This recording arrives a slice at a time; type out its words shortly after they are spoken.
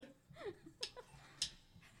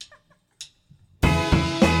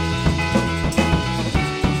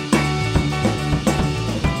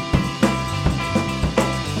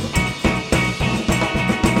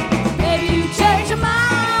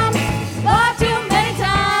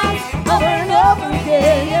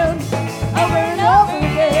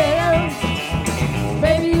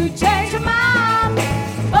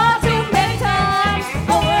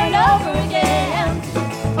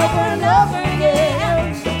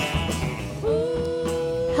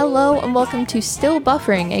Hello and welcome to Still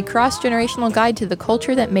Buffering, a cross-generational guide to the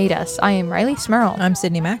culture that made us. I am Riley Smurl. I'm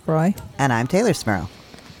Sydney McRoy. And I'm Taylor Smurl.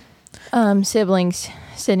 Siblings.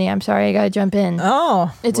 Sydney, I'm sorry, I gotta jump in.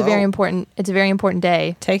 Oh, It's a very important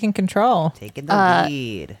day. taking control. Taking the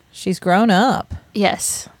lead. She's grown up.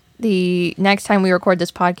 Yes. The next time we record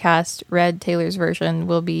this podcast, Red Taylor's version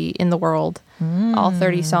will be in the world. All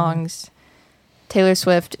 30 songs. Taylor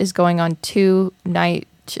Swift is going on 2 night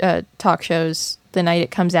talk shows the night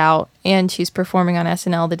it comes out, and she's performing on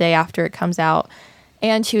SNL the day after it comes out.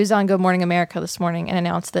 And she was on Good Morning America this morning and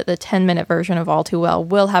announced that the 10-minute version of All Too Well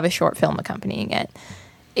will have a short film accompanying it.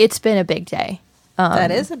 It's been a big day.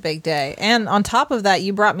 That is a big day. And on top of that,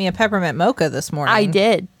 you brought me a peppermint mocha this morning. I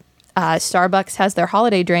did. Starbucks has their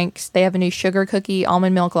holiday drinks. They have a new sugar cookie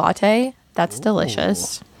almond milk latte. That's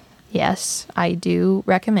delicious. Yes, I do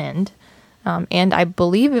recommend. And I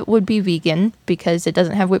believe it would be vegan because it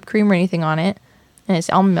doesn't have whipped cream or anything on it. And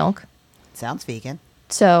it's almond milk. Sounds vegan.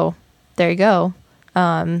 So there you go.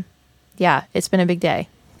 Yeah, it's been a big day.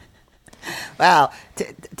 Wow.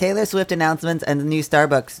 Taylor Swift announcements and the new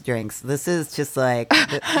Starbucks drinks. This is just like...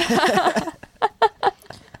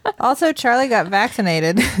 Also, Charlie got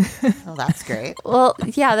vaccinated. Oh, that's great. Well,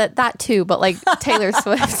 yeah, that too. But like Taylor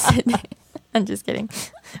Swift. I'm just kidding.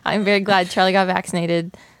 I'm very glad Charlie got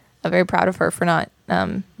vaccinated. I'm very proud of her for not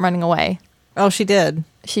running away. Oh, she did.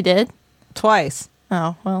 She did? Twice.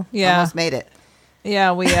 Oh, well. Yeah. Almost made it.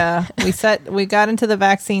 Yeah, we got into the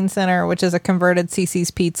vaccine center, which is a converted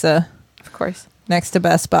CC's Pizza Of course. next to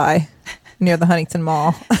Best Buy near the Huntington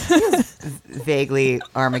Mall. Vaguely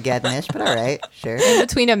Armageddon-ish, but all right. Sure.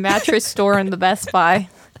 Between a mattress store and the Best Buy.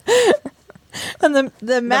 And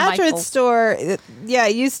the mattress Michaels. store, it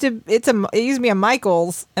used to be a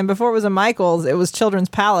Michaels, and before it was a Michaels, it was Children's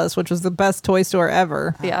Palace, which was the best toy store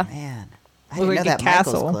ever. Yeah. Oh, man. I Well, didn't know Wicked that Michael's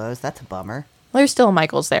Castle. closed. That's a bummer. There's still a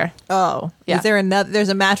Michaels there. Oh, Yeah. Is there another? There's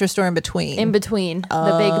a mattress store in between. In between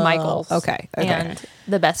the big Michaels. okay. And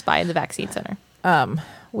the Best Buy and the vaccine center.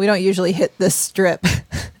 We don't usually hit this strip,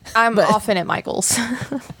 I'm often at Michaels.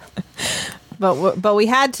 but we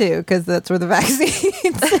had to because that's where the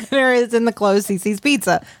vaccine center is in the closed CC's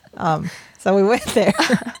Pizza. So we went there.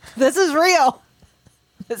 This is real.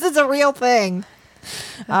 This is a real thing.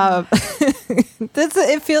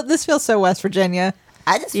 This feels so West Virginia.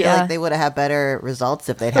 I just feel like they would have had better results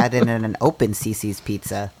if they'd had it in an open CC's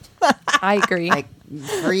Pizza. I agree. Like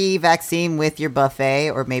free vaccine with your buffet,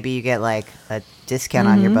 or maybe you get like a discount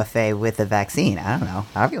on your buffet with a vaccine. I don't know.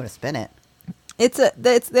 However you want to spin it.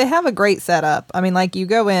 They have a great setup. I mean, like you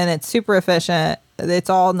go in, it's super efficient. It's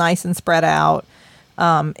all nice and spread out.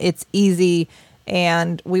 It's easy.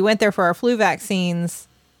 And we went there for our flu vaccines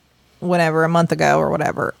a month ago or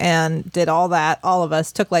whatever, and did all that. All of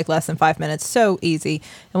us took like less than 5 minutes. So easy.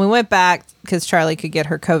 And we went back because Charlie could get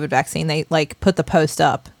her COVID vaccine. They like put the post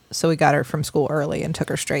up. So we got her from school early and took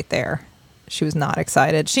her straight there. She was not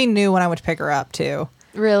excited. She knew when I went to pick her up too.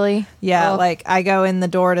 Really? Yeah, Oh. like I go in the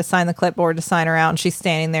door to sign the clipboard to sign her out, and she's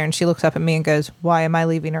standing there and she looks up at me and goes, "Why am I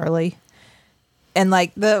leaving early?" And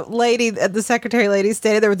like the secretary lady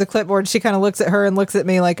standing there with the clipboard, she kind of looks at her and looks at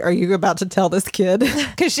me like, "Are you about to tell this kid?"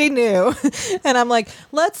 Because she knew. And I'm like,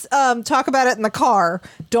 "Let's talk about it in the car.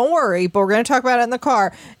 Don't worry, but we're going to talk about it in the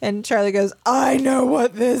car." And Charlie goes, "I know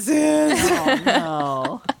what this is." Oh,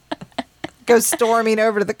 no. Goes storming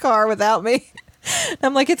over to the car without me.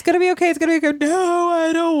 I'm like, "It's going to be okay. It's going to be okay." "No,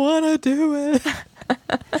 I don't want to do it."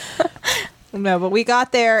 No, but we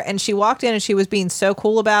got there and she walked in and she was being so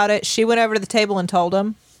cool about it. She went over to the table and told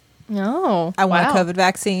him, No. "I want a COVID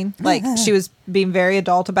vaccine." Like she was being very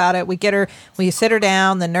adult about it. We sit her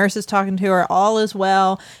down. The nurse is talking to her. All is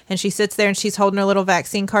well. And she sits there and she's holding her little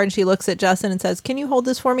vaccine card and she looks at Justin and says, "Can you hold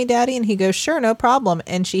this for me, Daddy?" And he goes, "Sure, no problem."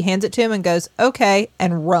 And she hands it to him and goes, "Okay,"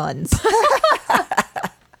 and runs.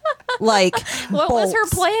 Like, What was her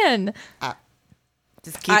bolts. plan?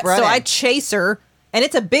 Just keep running. So I chase her, and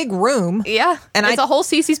it's a big room. Yeah. And it's a whole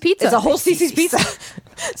CC's Pizza. It's a whole CC's Pizza.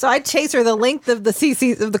 So I chase her the length of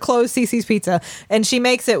the closed CC's Pizza, and she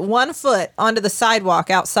makes it 1 foot onto the sidewalk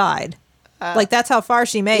outside. Like that's how far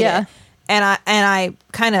she made Yeah. it. And I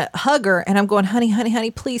kind of hug her, and I'm going, honey,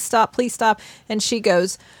 please stop. And she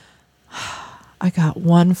goes, "I got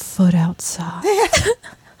 1 foot outside."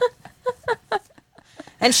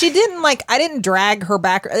 And she didn't I didn't drag her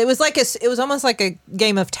back. It was almost like a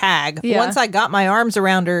game of tag. Yeah. Once I got my arms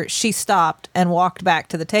around her, she stopped and walked back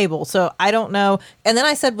to the table. So I don't know. And then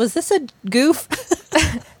I said, "Was this a goof?"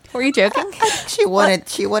 Were you joking? She wanted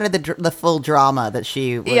the full drama that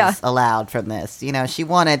she was allowed from this. You know, she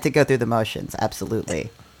wanted to go through the motions.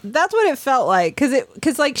 Absolutely. That's what it felt like,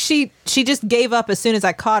 because like she just gave up as soon as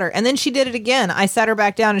I caught her, and then she did it again. I sat her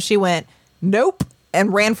back down, and she went, "Nope,"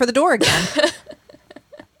 and ran for the door again.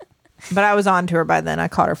 But I was on to her by then. I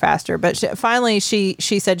caught her faster. But finally, she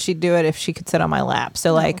said she'd do it if she could sit on my lap.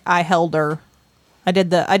 So like I held her. I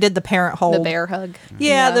did the parent hold, The bear hug.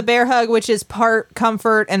 Yeah, the bear hug, which is part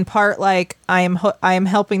comfort and part like I am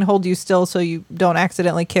helping hold you still so you don't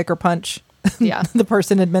accidentally kick or punch Yeah. the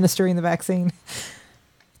person administering the vaccine,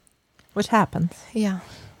 which happens. Yeah.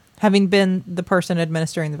 Having been the person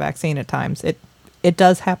administering the vaccine at times, it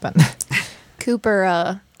does happen.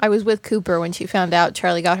 Cooper, I was with Cooper when she found out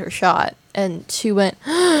Charlie got her shot, and she went,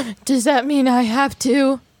 "Does that mean I have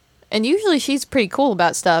to?" And usually she's pretty cool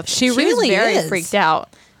about stuff. She was really very is. freaked out.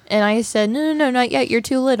 And I said, no, not yet. You're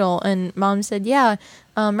too little. And Mom said, yeah,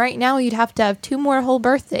 right now you'd have to have 2 more whole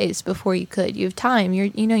birthdays before you could. You have time.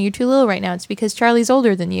 You're too little right now. It's because Charlie's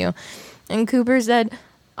older than you. And Cooper said,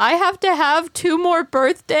 I have to have 2 more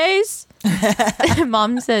birthdays? And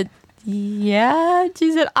Mom said, yeah.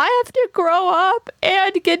 She said, I have to grow up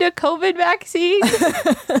and get a COVID vaccine.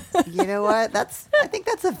 You know what? I think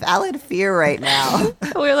that's a valid fear right now.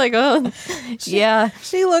 We're like, oh, yeah.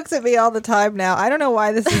 She looks at me all the time now. I don't know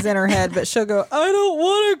why this is in her head, but she'll go, I don't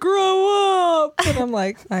want to grow up. And I'm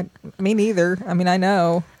like, me neither. I mean, I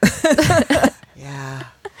know. Yeah.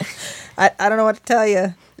 I don't know what to tell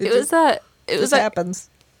you. It happens.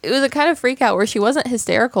 It was a kind of freak out where she wasn't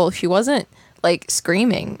hysterical. She wasn't like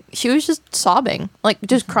screaming. She was just sobbing, like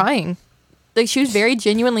just crying. Like she was very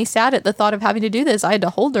genuinely sad at the thought of having to do this. I had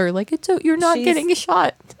to hold her like, you're not getting a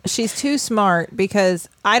shot. She's too smart because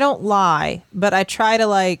I don't lie, but I try to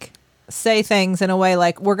like say things in a way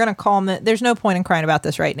like we're going to calm it. There's no point in crying about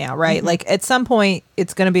this right now, right? Mm-hmm. Like at some point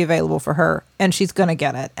it's going to be available for her and she's going to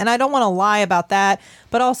get it. And I don't want to lie about that,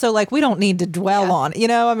 but also like we don't need to dwell on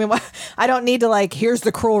it, I mean, I don't need to like, here's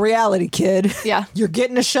the cruel reality, kid. Yeah. You're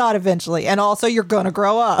getting a shot eventually. And also you're going to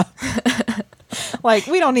grow up. Like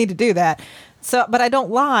we don't need to do that. So, but I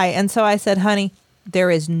don't lie. And so I said, honey,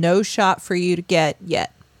 there is no shot for you to get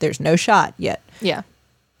yet. There's no shot yet. Yeah.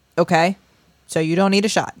 Okay. So you don't need a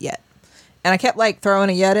shot yet. And I kept like throwing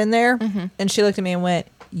a yet in there. Mm-hmm. And she looked at me and went,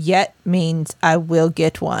 yet means I will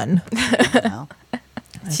get one. Well,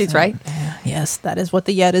 she's right. Yes, that is what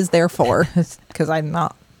the yet is there for. Because I'm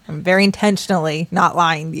very intentionally not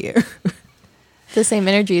lying to you. The same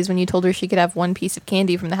energy as when you told her she could have 1 piece of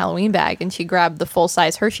candy from the Halloween bag and she grabbed the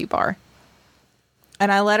full-size Hershey bar.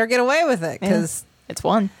 And I let her get away with it because it's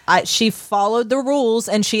 1. She followed the rules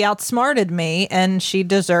and she outsmarted me and she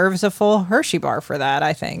deserves a full Hershey bar for that,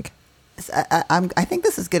 I think. I think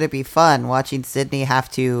this is going to be fun watching Sydney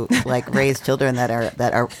have to like raise children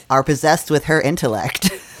that are possessed with her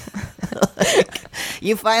intellect. Like,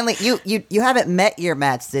 you finally you haven't met your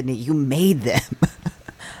match, Sydney. You made them.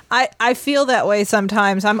 I feel that way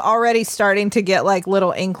sometimes. I'm already starting to get like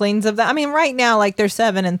little inklings of that. I mean, right now, like they're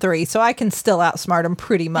 7 and 3, so I can still outsmart them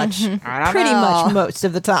pretty much, much most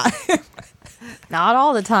of the time. Not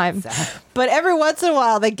all the time, but every once in a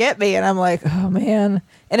while they get me, and I'm like, oh man.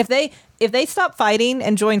 And if they stop fighting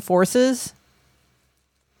and join forces,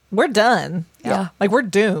 we're done. Yeah, like we're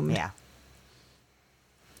doomed. Yeah.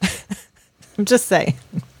 I'm just saying.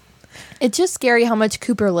 It's just scary how much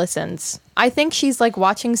Cooper listens. I think she's like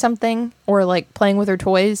watching something or like playing with her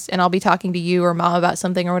toys, and I'll be talking to you or Mom about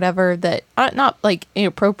something or whatever that not like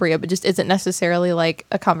inappropriate, but just isn't necessarily like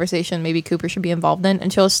a conversation maybe Cooper should be involved in.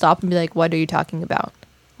 And she'll stop and be like, "What are you talking about?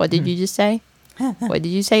 What did you just say? What did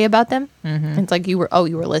you say about them?" Mm-hmm. And it's like you were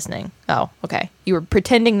listening. Oh, okay. You were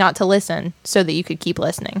pretending not to listen so that you could keep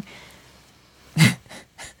listening.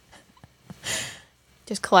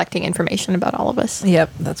 Just collecting information about all of us.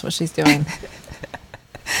 Yep, that's what she's doing.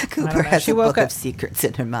 Cooper has a book of secrets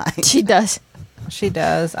in her mind. She does. She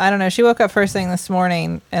does. I don't know. She woke up first thing this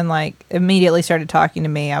morning and like immediately started talking to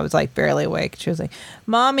me. I was like barely awake. She was like,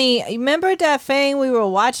 "Mommy, remember that thing we were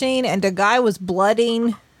watching and the guy was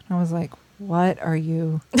blooding?" I was like, "What are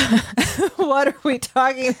you? What are we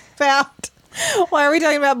talking about? Why are we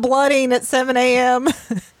talking about blooding at 7 a.m.?"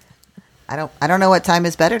 I don't know what time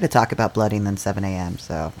is better to talk about blooding than 7 a.m.,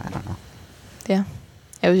 so I don't know. Yeah.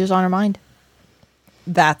 It was just on her mind.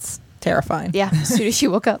 That's terrifying. Yeah, as soon as she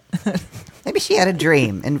woke up. Maybe she had a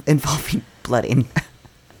dream involving blooding.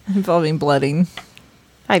 Involving blooding.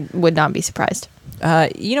 I would not be surprised.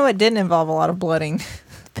 You know what didn't involve a lot of blooding?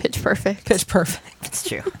 Pitch Perfect. Pitch Perfect. That's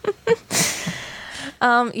true.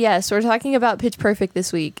 Yes, we're talking about Pitch Perfect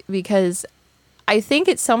this week because I think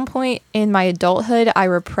at some point in my adulthood, I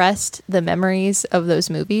repressed the memories of those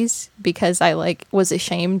movies because I like was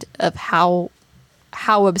ashamed of how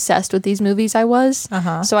how obsessed with these movies I was.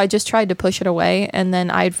 Uh-huh. So I just tried to push it away, and then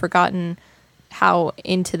I'd forgotten how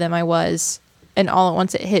into them I was. And all at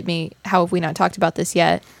once it hit me, how have we not talked about this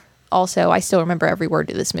yet? Also, I still remember every word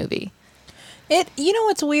to this movie. You know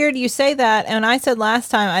what's weird? You say that, and I said last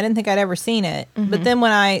time I didn't think I'd ever seen it. But then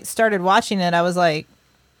when I started watching it, I was like,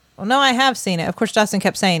 well, no, I have seen it. Of course, Justin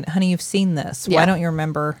kept saying, honey, you've seen this. Why Yeah. don't you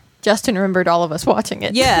remember? Justin remembered all of us watching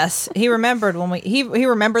it. Yes, he remembered when he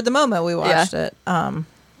remembered the moment we watched it.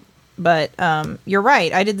 But you're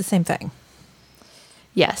right. I did the same thing.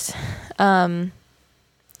 Yes.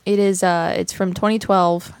 It is it's from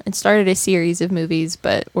 2012. It started a series of movies,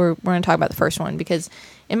 but we're going to talk about the first one because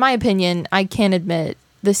in my opinion, I can admit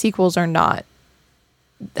the sequels are not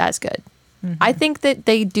as good. I think that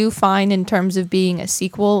they do fine in terms of being a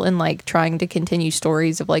sequel and like trying to continue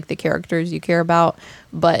stories of like the characters you care about,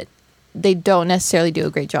 but they don't necessarily do a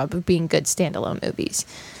great job of being good standalone movies.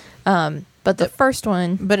 But the first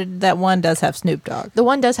one, But that one does have Snoop Dogg. the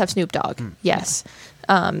one does have Snoop Dogg, yes.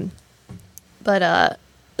 But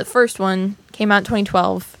the first one came out in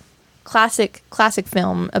 2012. Classic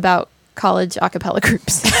film about college a cappella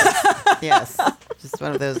groups. Yes. Just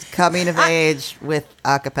one of those coming of age with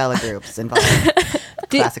a cappella groups involved.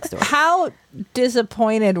 Classic story. How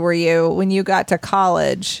disappointed were you when you got to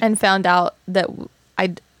college? And found out that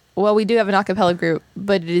we do have an a cappella group,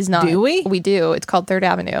 but it is not. Do we? We do. It's called Third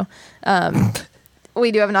Avenue.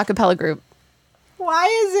 We do have an a cappella group. Why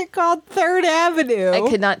is it called Third Avenue? I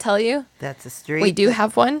could not tell you. That's a street. We do that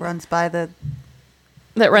have one runs by the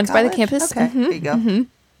that runs by the college? campus. Okay, there you go.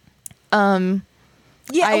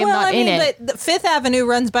 Yeah, I am not in it. But the Fifth Avenue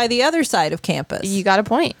runs by the other side of campus. You got a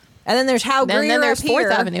point. And then there's Hal And then Greer there's up here.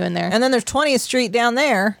 4th Avenue in there. And then there's 20th Street down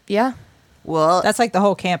there. Yeah. Well, That's like the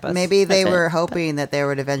whole campus. maybe they That's it. were hoping that there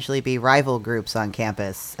would eventually be rival groups on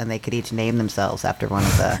campus, and they could each name themselves after one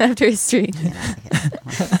of the. After his street.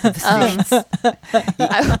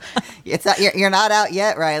 It's not. You're not out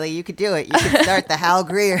yet, Riley. You could do it. You could start the Hal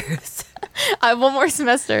Greers. I have one more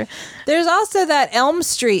semester. There's also that Elm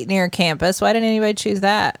Street near campus. Why didn't anybody choose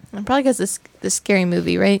that? Probably because this scary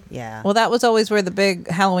movie, right? Yeah. Well, that was always where the big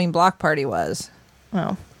Halloween block party was.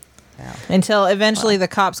 Oh. Yeah. Until eventually the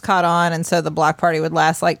cops caught on, and so the block party would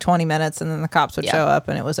last like 20 minutes, and then the cops would Yeah. show up,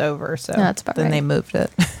 and it was over. So That's about then right. they moved it.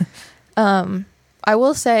 I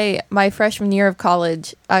will say my freshman year of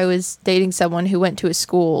college, I was dating someone who went to a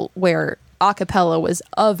school where a cappella was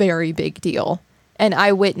a very big deal. And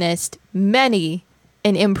I witnessed many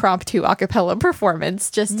an impromptu a cappella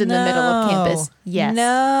performance just in the middle of campus. Yes.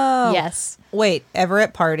 No. Yes. Wait, ever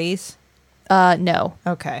at parties? No.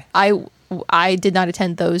 Okay. I did not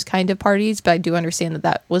attend those kind of parties, but I do understand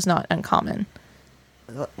that was not uncommon.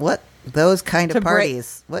 What? Those kind of To break-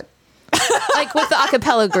 parties? What? Like with the a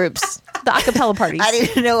cappella groups, the a cappella parties. I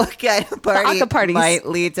didn't know what kind of party Aka parties. might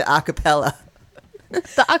lead to a cappella.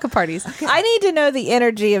 The a parties. I need to know the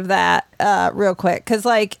energy of that real quick, because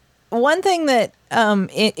like one thing that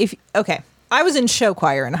I was in show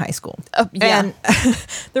choir in high school. Yeah. And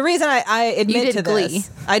the reason I admit did to Glee. this,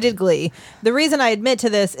 I did Glee. The reason I admit to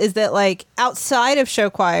this is that like outside of show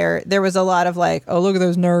choir, there was a lot of like, oh, look at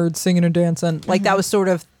those nerds singing and dancing. Like that was sort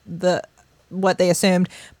of what they assumed.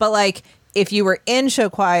 But like if you were in show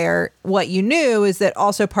choir, what you knew is that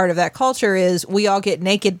also part of that culture is we all get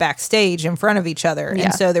naked backstage in front of each other. Yeah.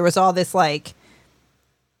 And so there was all this like,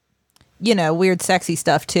 weird sexy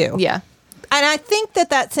stuff too. Yeah. And I think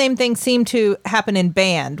that same thing seemed to happen in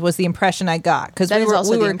band was the impression I got. Because That we is were,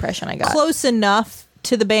 also we the were impression I got. close enough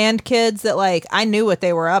to the band kids that like I knew what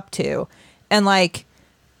they were up to. And like,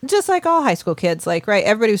 just like all high school kids, like, right,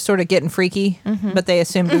 everybody was sort of getting freaky, but they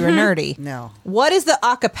assumed we were nerdy. No. What is the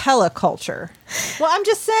a cappella culture? Well, I'm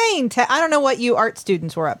just saying, I don't know what you art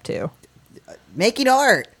students were up to. Making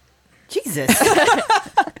art. Jesus.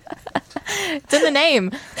 It's in the name.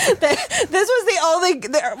 This was the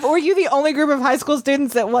only, were you the only group of high school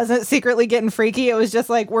students that wasn't secretly getting freaky? It was just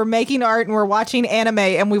like, we're making art and we're watching anime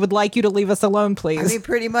and we would like you to leave us alone, please. I mean,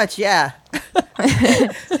 pretty much, yeah.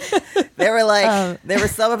 There were like, there were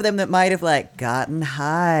some of them that might have like gotten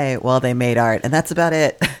high while they made art, and that's about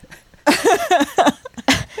it.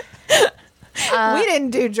 We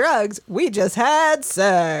didn't do drugs. We just had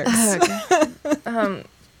sex.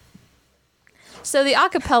 So the a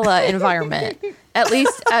cappella environment, at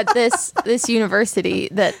least at this university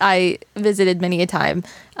that I visited many a time,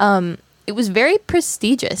 it was very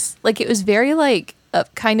prestigious. Like it was very like a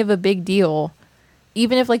kind of a big deal,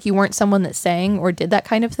 even if like you weren't someone that sang or did that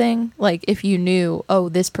kind of thing. Like if you knew, oh,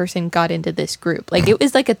 this person got into this group, like it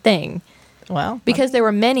was like a thing. Well, Because there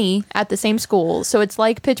were many at the same school, so it's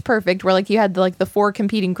like Pitch Perfect, where like you had the 4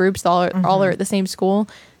 competing groups that all are at the same school.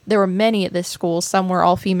 there were many at this school. Some were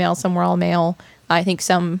all female, some were all male. I think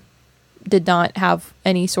some did not have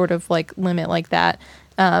any sort of like limit like that.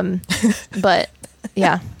 But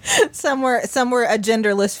yeah, some were a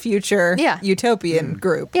genderless future utopian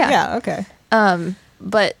group. Yeah. Okay.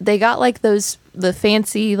 But they got like the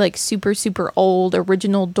fancy, like super, super old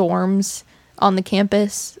original dorms on the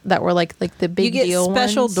campus that were like the big you get deal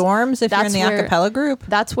special ones. dorms if That's you're in the where- acapella group.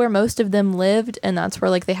 That's where most of them lived, and that's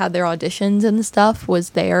where like they had their auditions and stuff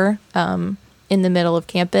was there in the middle of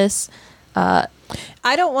campus. I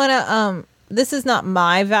don't want to. This is not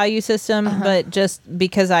my value system, but just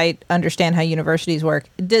because I understand how universities work,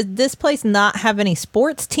 does this place not have any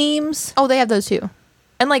sports teams? Oh, they have those too,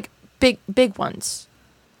 and like big ones.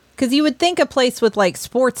 Because you would think a place with like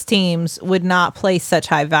sports teams would not place such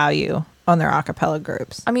high value on their acapella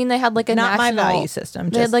groups. I mean, they had like a Not my national value system,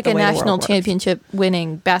 They had just like the a way the world national works. championship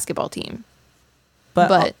winning basketball team,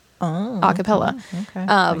 But acapella. okay,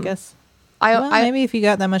 I guess. Well, maybe if you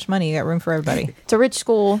got that much money, you got room for everybody. It's a rich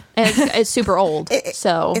school, and it's super old.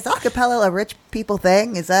 So Is acapella a rich people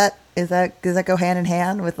thing? Does that go hand in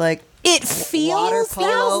hand with like It water feels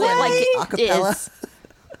polo that and way. like it acapella? is.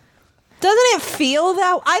 Doesn't it feel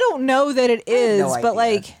that? I don't know that it is, no but idea.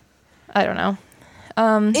 like, I don't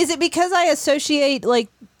know. is it because I associate like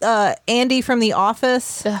Andy from The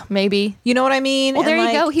Office? Maybe. You know what I mean? Well, there And,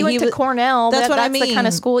 you go. like, He went to was- Cornell. That's what I the kind mean.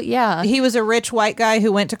 of school. Yeah. He was a rich white guy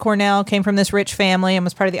who went to Cornell, came from this rich family, and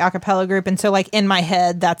was part of the acapella group. And so, like in my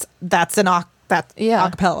head, that's Yeah.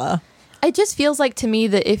 acapella. It just feels like to me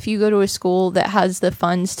that if you go to a school that has the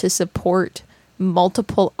funds to support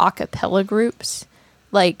multiple a cappella groups,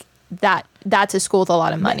 like that's a school with a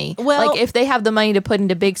lot of money. Well- like if they have the money to put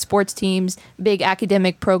into big sports teams, big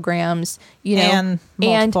academic programs, you know, And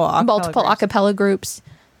multiple a cappella multiple a groups. cappella groups.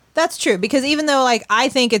 That's true, because even though like I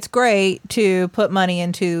think it's great to put money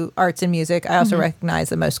into arts and music, I also recognize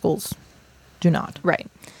that most schools do not. Right.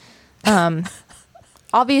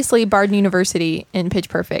 Obviously, Barden University in Pitch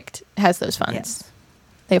Perfect has those funds. Yes.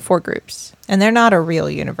 They have 4 groups. And they're not a real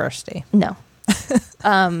university, No.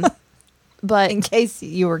 But in case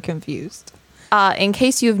you were confused. in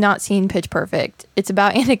case you have not seen Pitch Perfect, it's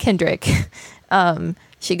about Anna Kendrick.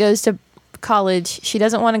 She goes to college. She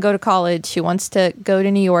doesn't want to go to college. She wants to go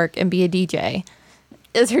to New York and be a DJ.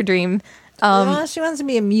 Is her dream. Well, she wants to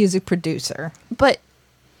be a music producer. But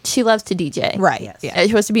she loves to DJ. Right. Yes. Yeah.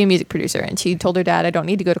 She wants to be a music producer. And she told her dad, I don't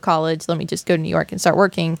need to go to college. Let me just go to New York and start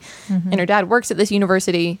working. And her dad works at this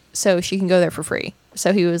university, so she can go there for free.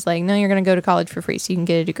 So he was like, no, you're going to go to college for free so you can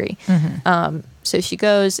get a degree. So she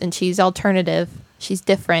goes and she's alternative. She's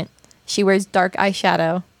different. She wears dark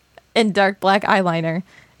eyeshadow and dark black eyeliner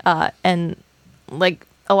and like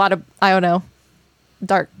a lot of, I don't know,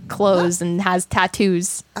 dark clothes and has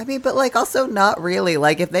tattoos. I mean, but like also not really.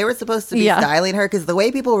 Like if they were supposed to be Yeah. styling her, because the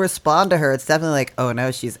way people respond to her, it's definitely like, oh no,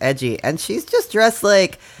 she's edgy, and she's just dressed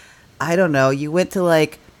like, I don't know. You went to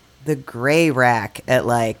like the gray rack at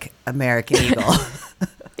like American Eagle.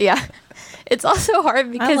 Yeah. It's also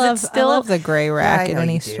hard because I it's still love the gray rack I at know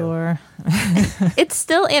any you do. store. it's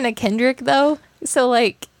still Anna Kendrick though. So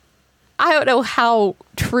like I don't know how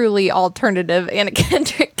truly alternative Anna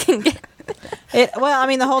Kendrick can get. Well, I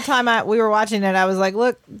mean, the whole time we were watching it, I was like,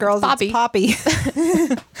 "Look, girls, Poppy. it's Poppy."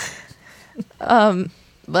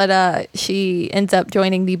 But she ends up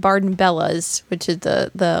joining the Barden Bellas, which is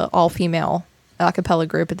the all-female a cappella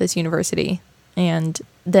group at this university, and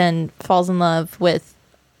then falls in love with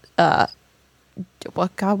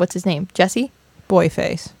what's his name? Jesse?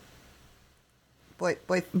 Boyface.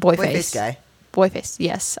 Boyface guy. Boyface,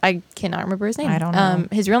 yes. I cannot remember his name. I don't know.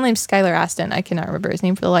 His real name's Skylar Aston. I cannot remember his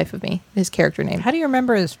name for the life of me. His character name. How do you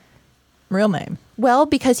remember his real name? Well,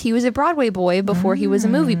 because he was a Broadway boy before he was a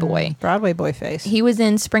movie boy. Broadway Boyface. He was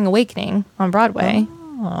in Spring Awakening on Broadway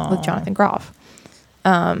with Jonathan Groff.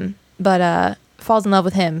 But falls in love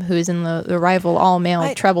with him, who is in the rival all-male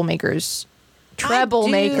Treblemakers.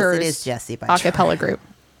 Treblemakers. It is Jesse by a cappella group.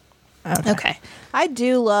 Okay. I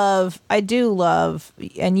do love,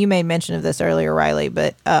 and you made mention of this earlier, Riley,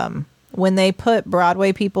 but when they put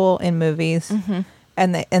Broadway people in movies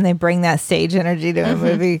and they bring that stage energy to a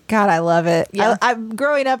movie, God, I love it. Yeah. I'm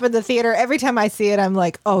growing up in the theater. Every time I see it, I'm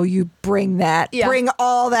like, oh, you bring that, Yeah. bring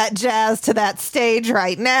all that jazz to that stage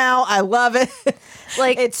right now. I love it.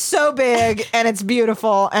 Like It's so big and it's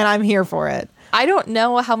beautiful, and I'm here for it. I don't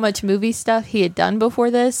know how much movie stuff he had done before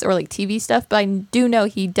this or like TV stuff, but I do know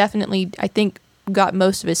he definitely, I think, got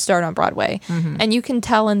most of his start on Broadway. And you can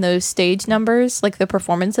tell in those stage numbers, like the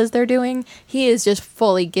performances they're doing, he is just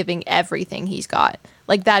fully giving everything he's got.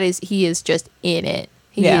 Like he is just in it.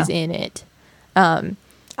 He Yeah. is in it. I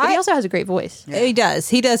But he also has a great voice. He does.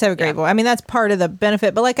 He does have a great voice. I mean, that's part of the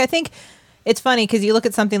benefit. But like, I think it's funny because you look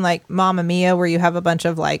at something like Mamma Mia, where you have a bunch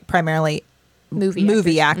of like primarily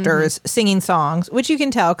movie actors singing songs, which you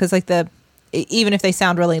can tell because like even if they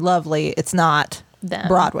sound really lovely, it's not Them.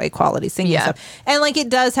 Broadway quality singing stuff. And like, it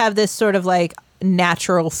does have this sort of like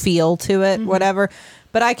natural feel to it, whatever.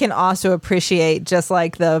 But I can also appreciate just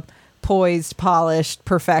like the poised, polished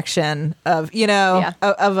perfection of,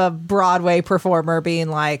 of a Broadway performer being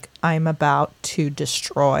like, I'm about to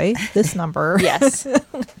destroy this number. Yes.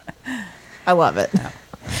 I love it.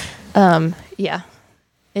 Yeah.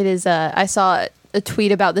 It is. I saw a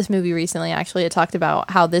tweet about this movie recently. Actually, it talked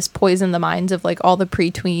about how this poisoned the minds of like all the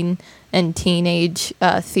pre-tween and teenage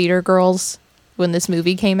theater girls when this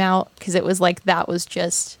movie came out, because it was like that was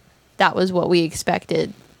what we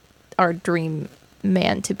expected our dream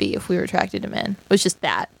man to be if we were attracted to men. It was just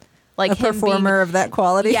that, like, a performer of that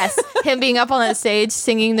quality. Yes, him being up on that stage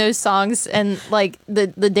singing those songs and like the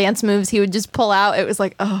dance moves he would just pull out. It was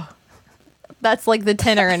like, oh, that's like the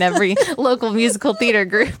tenor in every local musical theater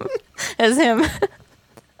group as him.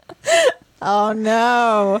 Oh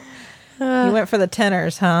no, you went for the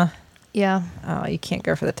tenors, huh? Yeah. Oh, you can't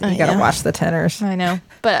go for the tenors. You gotta watch the tenors. I know,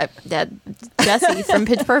 but Jesse from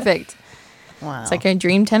Pitch Perfect. Wow. It's like a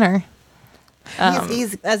dream tenor.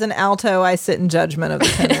 He's As an alto, I sit in judgment of the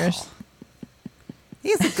tenors.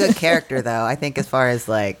 he's a good character, though. I think as far as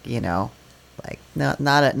like not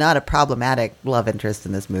a problematic love interest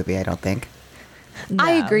in this movie. I don't think.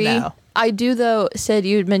 I agree. No. I do, though. Sid,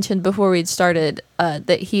 you had mentioned before we'd started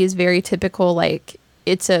that he is very typical. Like,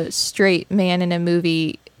 it's a straight man in a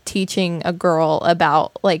movie teaching a girl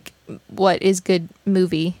about like what is good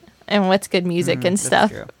movie and what's good music and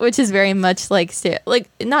stuff, true. which is very much like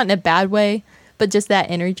not in a bad way, but just that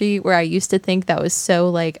energy where I used to think that was so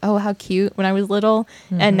like, oh, how cute when I was little.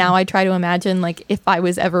 And now I try to imagine like if I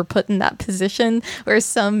was ever put in that position where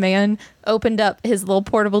some man opened up his little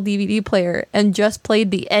portable DVD player and just played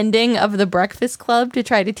the ending of The Breakfast Club to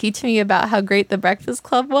try to teach me about how great The Breakfast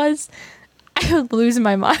Club was, I would lose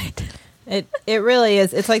my mind. It really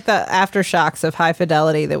is. It's like the aftershocks of High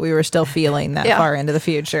Fidelity that we were still feeling that far into the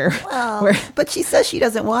future. Well, but she says she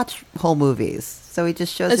doesn't watch whole movies, so he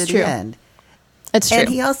just shows That's her true. the end. It's true. And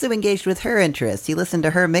he also engaged with her interests. He listened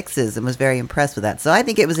to her mixes and was very impressed with that. So I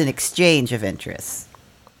think it was an exchange of interests.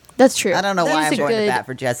 That's true. I don't know why He's I'm a going to good- bat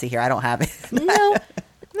for Jesse here. I don't have it.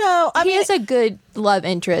 No, I he mean, is a good love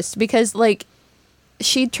interest because like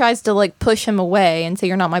she tries to like push him away and say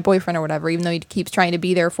you're not my boyfriend or whatever, even though he keeps trying to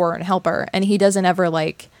be there for her and help her, and he doesn't ever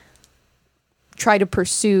like try to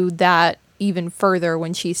pursue that even further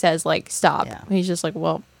when she says like stop. Yeah. He's just like,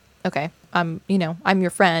 well, okay, I'm your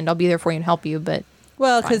friend, I'll be there for you and help you, but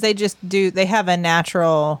well, because they have a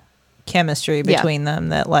natural chemistry between them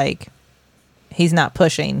that like he's not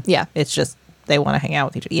pushing. Yeah. It's just they want to hang out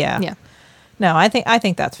with each other. Yeah. yeah. No, I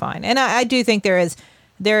think that's fine. And I do think there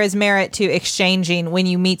is merit to exchanging. When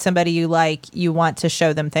you meet somebody you like, you want to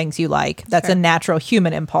show them things you like. That's Sure. a natural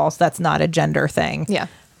human impulse. That's not a gender thing. Yeah.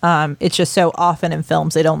 It's just so often in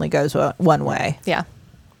films it only goes one way. Yeah.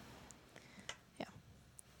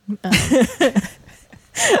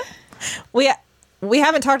 We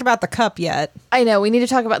haven't talked about the cup yet. I know, we need to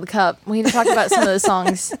talk about the cup. We need to talk about some of the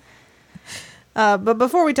songs. But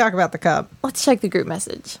before we talk about the cup, Let's check the group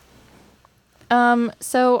message.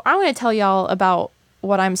 So I want to tell y'all about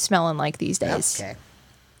what I'm smelling like these days. Okay.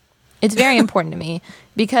 It's very important to me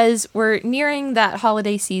because we're nearing that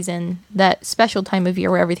holiday season, that special time of year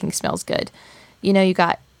where everything smells good. You know, you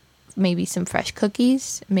got maybe some fresh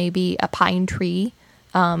cookies, maybe a pine tree,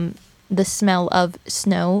 the smell of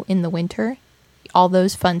snow in the winter, all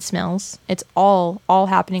those fun smells. It's all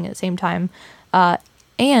happening at the same time.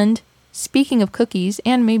 And speaking of cookies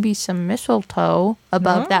and maybe some mistletoe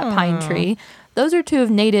above that pine tree, those are two of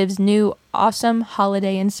Native's new awesome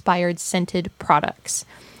holiday-inspired scented products.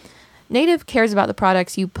 Native cares about the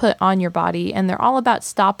products you put on your body, and they're all about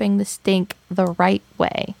stopping the stink the right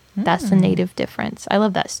way. That's the Native difference. I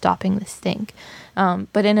love that, stopping the stink,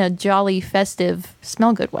 but in a jolly, festive,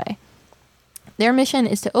 smell-good way. Their mission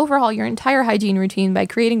is to overhaul your entire hygiene routine by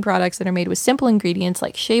creating products that are made with simple ingredients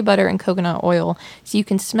like shea butter and coconut oil so you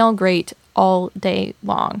can smell great all day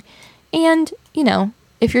long. And, you know,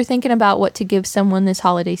 if you're thinking about what to give someone this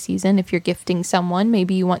holiday season, if you're gifting someone,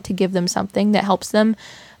 maybe you want to give them something that helps them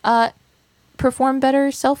perform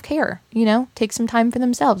better self-care, you know, take some time for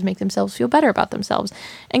themselves, make themselves feel better about themselves.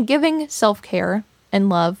 And giving self-care and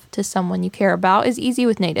love to someone you care about is easy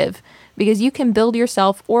with Native because you can build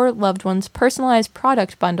yourself or loved ones personalized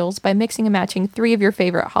product bundles by mixing and matching 3 of your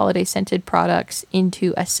favorite holiday scented products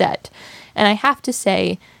into a set. And I have to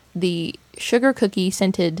say the sugar cookie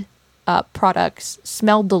scented products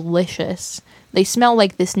smell delicious. They smell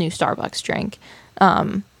like this new Starbucks drink.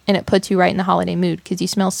 And it puts you right in the holiday mood because you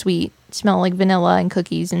smell sweet, smell like vanilla and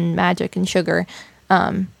cookies and magic and sugar.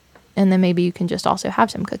 And then maybe you can just also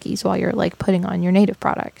have some cookies while you're like putting on your native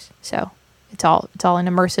products. So it's all an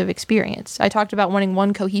immersive experience. I talked about wanting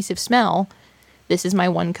one cohesive smell. This is my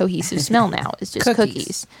one cohesive smell now. It's just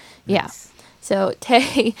cookies. Yeah. Nice. So,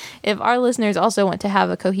 Tay, if our listeners also want to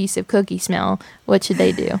have a cohesive cookie smell, what should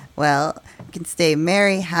they do? Well, you can stay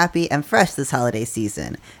merry, happy, and fresh this holiday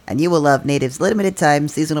season. And you will love Native's limited time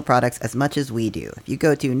seasonal products as much as we do. If you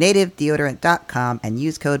go to nativedeodorant.com and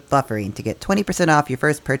use code BUFFERING to get 20% off your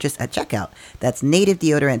first purchase at checkout. That's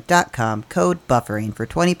nativedeodorant.com, code BUFFERING for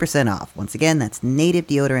 20% off. Once again, that's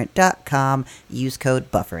nativedeodorant.com, use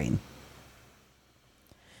code BUFFERING.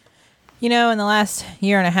 You know, in the last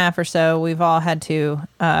year and a half or so, we've all had to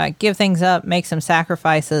give things up, make some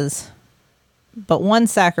sacrifices. But one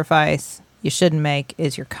sacrifice you shouldn't make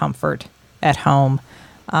is your comfort at home.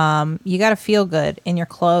 You got to feel good in your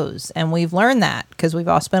clothes. And we've learned that because we've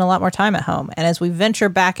all spent a lot more time at home. And as we venture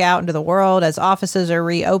back out into the world, as offices are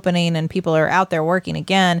reopening and people are out there working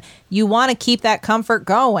again, you want to keep that comfort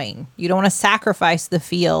going. You don't want to sacrifice the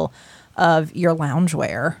feel of your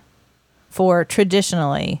loungewear for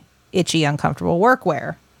traditionally itchy, uncomfortable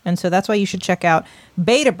workwear. And so that's why you should check out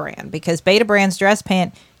Betabrand, because Betabrand's dress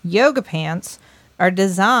pant yoga pants are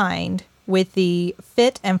designed with the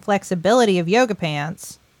fit and flexibility of yoga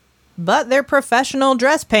pants, but they're professional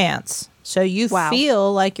dress pants. So you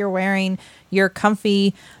feel like you're wearing your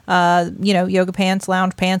comfy, yoga pants,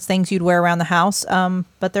 lounge pants, things you'd wear around the house,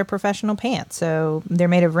 but they're professional pants. So they're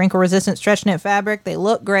made of wrinkle-resistant stretch knit fabric. They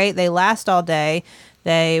look great. They last all day.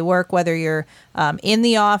 They work whether you're in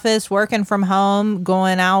the office, working from home,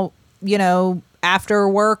 going out, after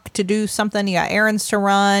work to do something. You got errands to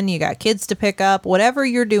run. You got kids to pick up. Whatever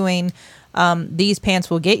you're doing, these pants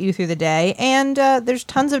will get you through the day. And there's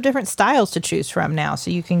tons of different styles to choose from now. So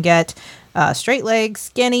you can get straight legs,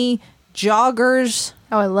 skinny, joggers.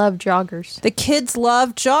 Oh, I love joggers. The kids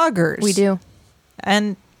love joggers. We do.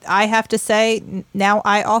 And I have to say, now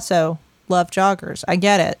I also love joggers. I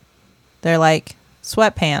get it. They're like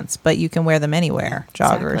sweatpants, but you can wear them anywhere.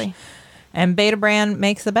 Joggers. Exactly. And Betabrand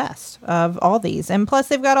makes the best of all these. And plus,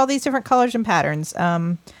 they've got all these different colors and patterns.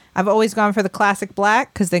 I've always gone for the classic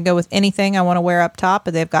black because they go with anything I want to wear up top.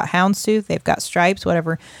 But they've got houndstooth, they've got stripes,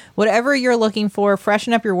 whatever you're looking for.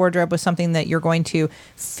 Freshen up your wardrobe with something that you're going to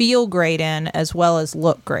feel great in as well as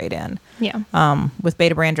look great in. Yeah. With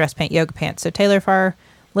Betabrand dress pant yoga pants. So Taylor, if our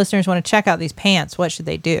listeners want to check out these pants, what should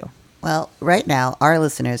they do? Well, right now, our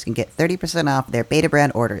listeners can get 30% off their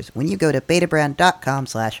Betabrand orders when you go to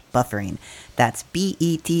betabrand.com/buffering. That's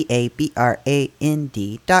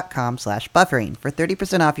BETABRAND.com/buffering for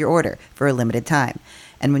 30% off your order for a limited time.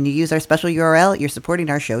 And when you use our special URL, you're supporting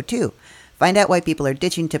our show too. Find out why people are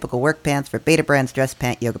ditching typical work pants for Betabrand's dress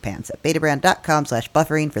pant yoga pants at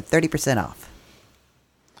betabrand.com/buffering for 30% off.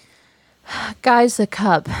 Guys, the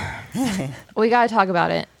cup. We got to talk about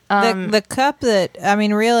it. The cup that,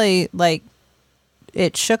 really, like,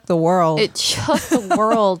 it shook the world. It shook the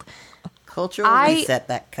world. Cultural reset,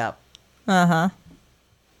 that cup. Uh-huh.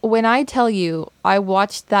 When I tell you, I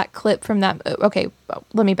watched that clip from that. Okay,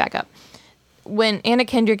 let me back up. When Anna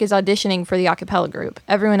Kendrick is auditioning for the a cappella group,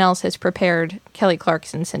 everyone else has prepared Kelly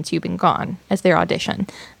Clarkson Since You've Been Gone as their audition.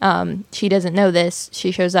 She doesn't know this.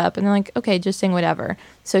 She shows up and they're like, okay, just sing whatever.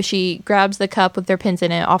 So she grabs the cup with their pins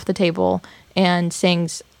in it off the table and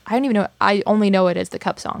sings. I don't even know. I only know it as the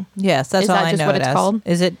cup song. Yes, that's all I know. Is that just what it's called?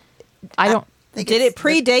 Is it? I don't. Did it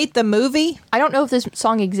predate the movie? I don't know if this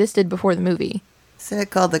song existed before the movie. Is it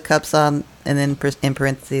called the cup song and then in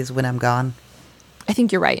parentheses, When I'm Gone? I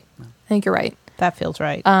think you're right. That feels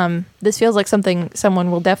right. This feels like something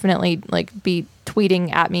someone will definitely be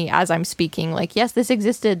tweeting at me as I'm speaking. Like, yes, this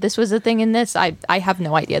existed. This was a thing in this. I have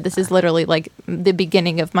no idea. This is literally the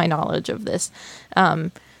beginning of my knowledge of this.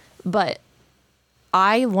 But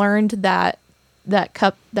I learned that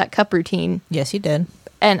cup routine. Yes, you did.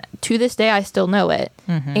 And to this day, I still know it.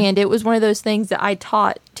 Mm-hmm. And it was one of those things that I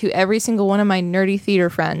taught to every single one of my nerdy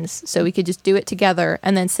theater friends. So we could just do it together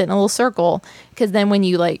and then sit in a little circle. Because then when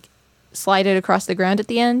you slide it across the ground at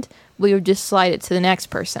the end, we would just slide it to the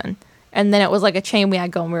next person. And then it was like a chain we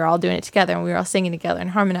had going. We were all doing it together and we were all singing together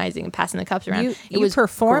and harmonizing and passing the cups around. You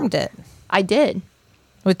performed it. I did.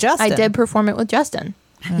 With Justin. I did perform it with Justin.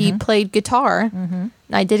 Mm-hmm. He played guitar, and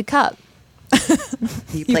I did a cup.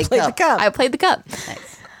 You played the cup. I played the cup.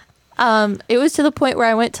 Nice. It was to the point where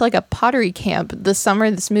I went to a pottery camp the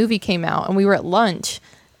summer this movie came out, and we were at lunch,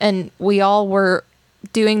 and we all were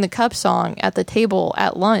doing the cup song at the table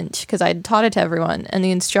at lunch because I had taught it to everyone, and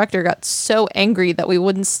the instructor got so angry that we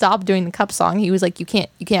wouldn't stop doing the cup song. He was like, you can't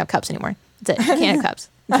have cups anymore. That's it. You can't have cups.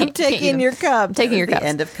 I'm taking your cup. I'm taking your The cups.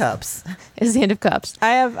 end of cups. It's the end of cups.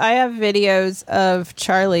 I have videos of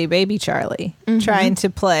Charlie, baby Charlie, trying to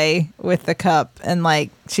play with the cup, and like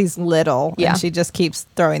she's little, Yeah. and she just keeps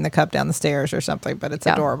throwing the cup down the stairs or something. But it's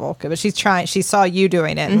Yeah. adorable. But she's trying. She saw you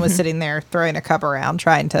doing it and was sitting there throwing a cup around,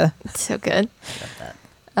 trying to. It's so good.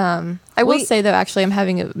 I will say though, actually, I'm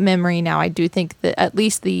having a memory now. I do think that at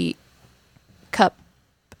least the cup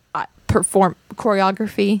perform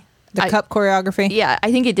choreography. The cup choreography? Yeah,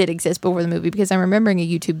 I think it did exist before the movie because I'm remembering a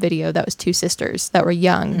YouTube video that was two sisters that were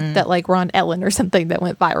young that like were on Ellen or something that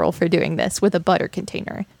went viral for doing this with a butter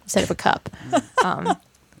container instead of a cup.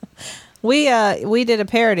 We did a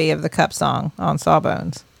parody of the cup song on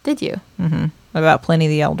Sawbones Did you? about Pliny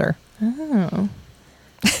the Elder.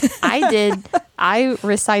 I did. I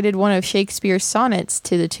recited one of Shakespeare's sonnets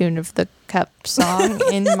to the tune of the cup song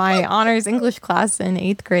in my honors English class in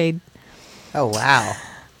 8th grade. Oh, wow.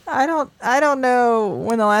 I don't know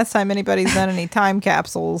when the last time anybody's done any time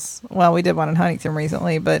capsules. Well, we did one in Huntington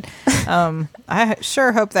recently, but I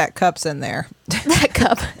sure hope that cup's in there. That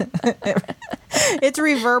cup. It's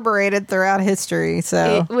reverberated throughout history,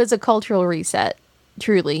 so It was a cultural reset,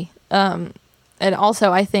 truly. And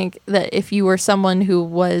also, I think that if you were someone who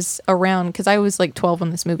was around, because I was like 12 when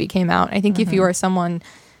this movie came out, I think if you are someone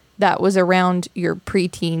that was around your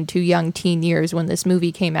preteen to young teen years when this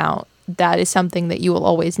movie came out, that is something that you will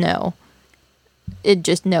always know. It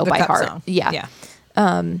just know the by cup heart. song. Yeah.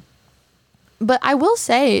 But I will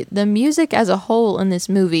say the music as a whole in this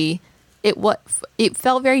movie, it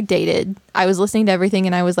felt very dated. I was listening to everything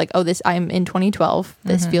and I was like, oh, I'm in 2012.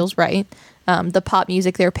 This feels right. The pop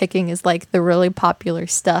music they're picking is like the really popular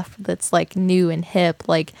stuff that's like new and hip.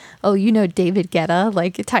 Like, oh, you know David Guetta,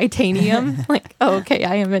 like Titanium. Like, oh, okay,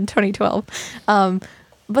 I am in 2012.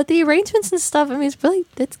 But the arrangements and stuff, I mean,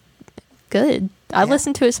 it's good. I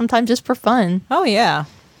listen to it sometimes just for fun. Oh yeah,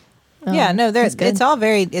 yeah. No, it's good. it's all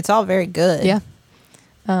very good. Yeah.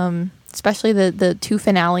 Especially the two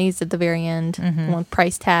finales at the very end, one with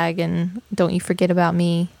Price Tag and Don't You Forget About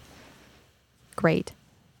Me. Great.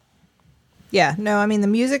 Yeah, no, I mean the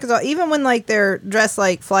music is all, even when like they're dressed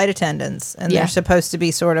like flight attendants and Yeah. they're supposed to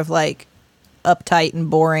be sort of like uptight and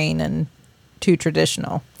boring and too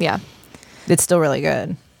traditional. Yeah. It's still really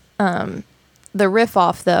good. The riff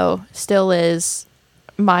off though still is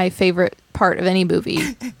my favorite part of any movie.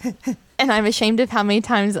 And I'm ashamed of how many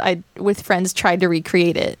times I with friends tried to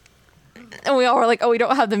recreate it. And we all were like, oh, we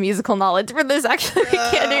don't have the musical knowledge for this. Actually, we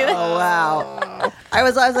can't do that. Oh, wow. I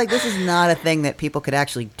was like, this is not a thing that people could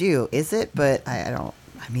actually do, is it? But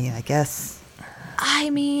I guess. I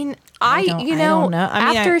mean, I don't know. I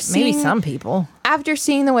mean, after maybe seeing some people. after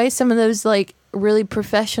seeing the way some of those like really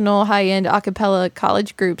professional high-end a cappella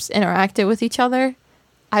college groups interacted with each other,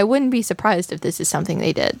 I wouldn't be surprised if this is something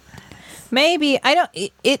they did. Maybe I don't.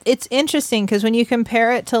 It's interesting because when you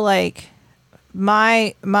compare it to like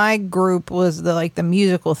my group was the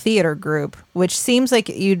musical theater group, which seems like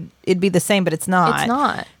it'd be the same, but it's not. It's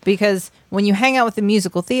not. Because when you hang out with the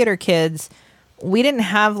musical theater kids, we didn't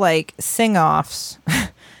have like sing-offs.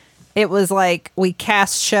 It was like we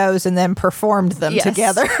cast shows and then performed them Yes.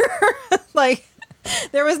 together. Like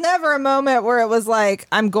there was never a moment where it was like,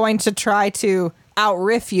 I'm going to try to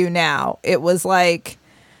out-riff you now. It was like,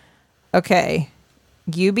 okay,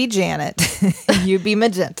 you be Janet, you be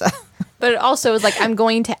Magenta. But it also was like, I'm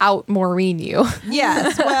going to out Maureen you.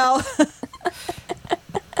 Yes, well,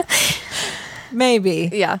 maybe.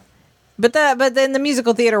 Yeah. But in the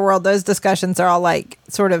musical theater world, those discussions are all like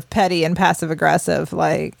sort of petty and passive aggressive.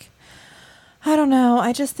 Like, I don't know.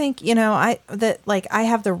 I just think, I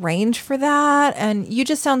have the range for that. And you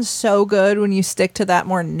just sound so good when you stick to that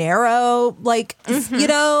more narrow, like,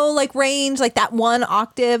 range, like that one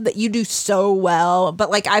octave that you do so well.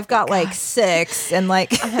 But like, I've got like 6 and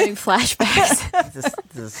like, I'm having flashbacks.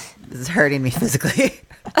 This is hurting me physically.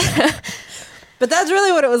 but that's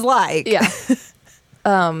really what it was like. Yeah.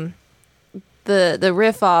 The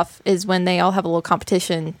riff off is when they all have a little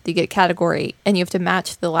competition to get a category, and you have to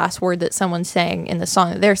match the last word that someone sang in the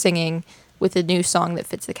song that they're singing with a new song that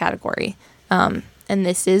fits the category. And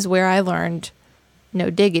this is where I learned No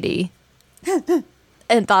Diggity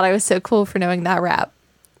and thought I was so cool for knowing that rap.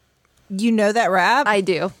 You know that rap? I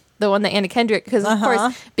do. The one that Anna Kendrick, because of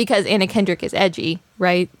course, because Anna Kendrick is edgy,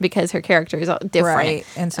 right? Because her character is all different. Right.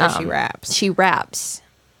 And so she raps. She raps.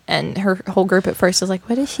 And her whole group at first was like,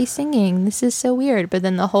 what is she singing? This is so weird. But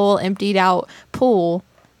then the whole emptied out pool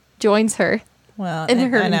joins her. Well, in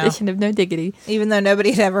her I know. rendition of No Diggity. Even though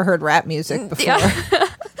nobody had ever heard rap music before. Yeah.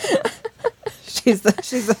 she's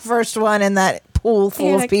the first one in that pool full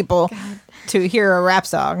You're of like, people God. to hear a rap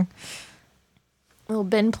song. Little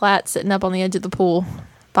Ben Platt sitting up on the edge of the pool,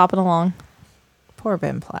 bopping along. Poor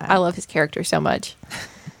Ben Platt. I love his character so much.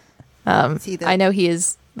 See the- I know he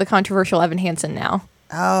is the controversial Evan Hansen now.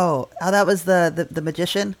 Oh, that was the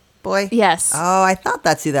magician boy? Yes. Oh, I thought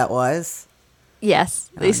that's who that was. Yes.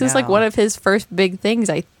 Oh, This is like no. one of his first big things,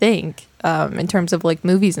 I think, in terms of like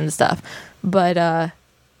movies and stuff. But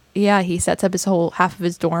yeah, he sets up his whole half of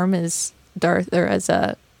his dorm as Darth or as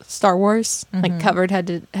Star Wars, like covered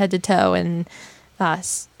head to toe and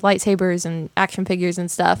lightsabers and action figures and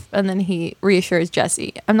stuff. And then he reassures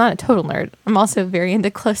Jesse, I'm not a total nerd. I'm also very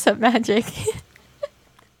into close-up magic.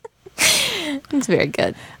 It's very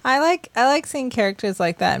good. I like seeing characters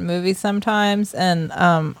like that in movies sometimes, and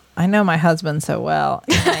I know my husband so well.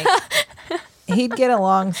 And, like, he'd get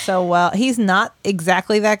along so well. He's not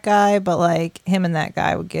exactly that guy, but like him and that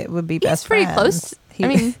guy would be best pretty friends. close. I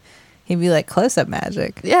mean- he'd be like close-up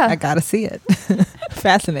magic. Yeah. I gotta see it.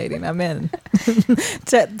 Fascinating. I'm in.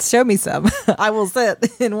 Show me some. I will sit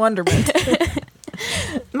in wonderment.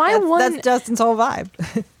 That's Justin's whole vibe.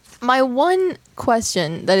 My one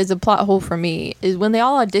question that is a plot hole for me is when they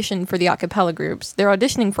all audition for the a cappella groups, they're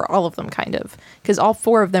auditioning for all of them, kind of, because all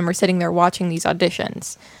four of them are sitting there watching these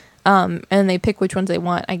auditions, and they pick which ones they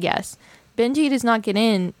want, I guess. Ben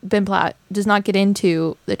Platt does not get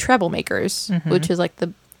into the Treblemakers, which is like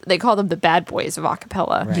they call them the bad boys of a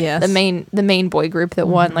cappella. Right. Yes. The main boy group that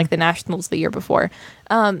won like the nationals the year before.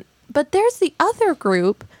 But there's the other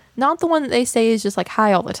group, not the one that they say is just like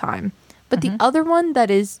high all the time, but the other one that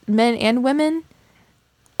is men and women.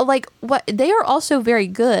 Like what they are also very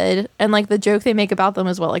good, and like the joke they make about them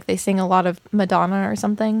as well, like they sing a lot of Madonna or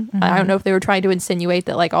something. I don't know if they were trying to insinuate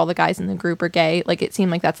that like all the guys in the group are gay. Like it seemed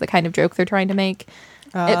like that's the kind of joke they're trying to make.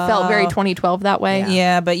 It felt very 2012 that way.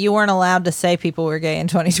 Yeah, but you weren't allowed to say people were gay in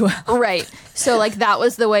 2012. Right. So like that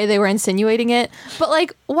was the way they were insinuating it. But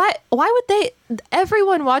like why would they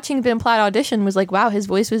everyone watching Ben Platt audition was like, wow, his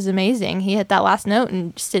voice was amazing. He hit that last note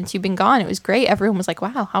and since you've been gone, it was great. Everyone was like,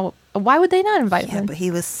 wow, why would they not invite Yeah, him? but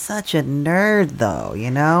he was such a nerd, though.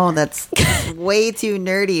 You know, that's way too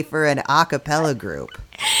nerdy for an a cappella group.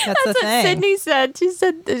 That's the That's what thing. Sydney said. She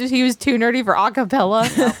said that he was too nerdy for acapella.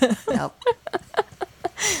 Nope.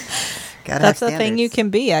 That's the thing you can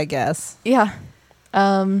be, I guess. Yeah.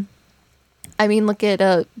 I mean, look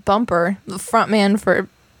at Bumper, the front man for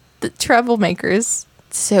the Treblemakers.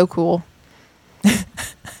 So cool.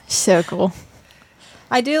 So cool.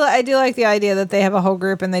 I do like the idea that they have a whole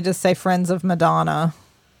group and they just say friends of Madonna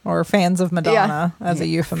or fans of Madonna as a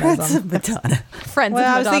euphemism. Friends of Madonna. Friends Well, of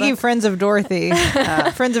I was Madonna. thinking friends of Dorothy.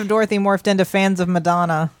 Friends of Dorothy morphed into fans of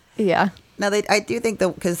Madonna. Yeah. Now, I do think that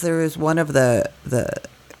because there was one of the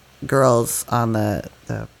girls on the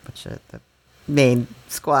main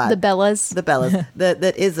squad, The Bellas. the Bellas,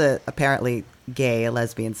 that is apparently gay, a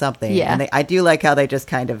lesbian, something. Yeah. And I do like how they just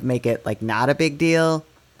kind of make it like not a big deal.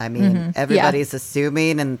 I mean, everybody's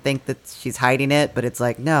assuming and think that she's hiding it, but it's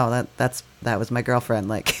like, no, that was my girlfriend.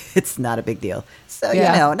 Like, it's not a big deal. So,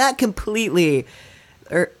 Yeah. you know, not completely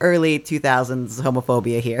early 2000s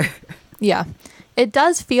homophobia here. Yeah. It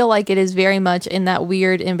does feel like it is very much in that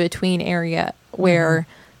weird in-between area where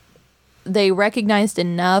they recognized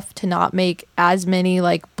enough to not make as many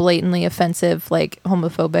like blatantly offensive, like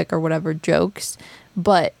homophobic or whatever jokes,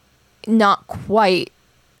 but not quite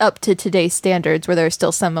up to today's standards where there are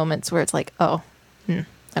still some moments where it's like, oh,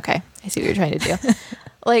 okay, I see what you're trying to do.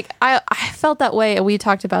 Like I felt that way. We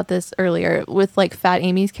talked about this earlier with like Fat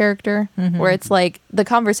Amy's character, where it's like the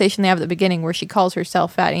conversation they have at the beginning where she calls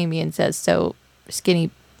herself Fat Amy and says, so skinny,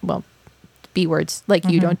 well, B words, like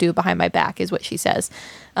you don't do it behind my back is what she says.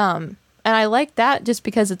 And I like that just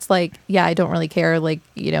because it's like, yeah, I don't really care. Like,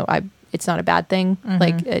 you know, it's not a bad thing.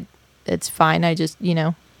 Like it's fine. I just, you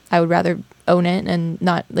know, I would rather own it and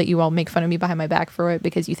not let you all make fun of me behind my back for it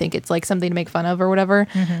because you think it's like something to make fun of or whatever.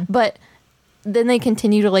 But then they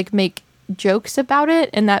continue to like make jokes about it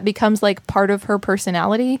and that becomes like part of her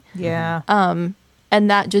personality. Yeah. And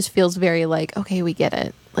that just feels very like, okay, we get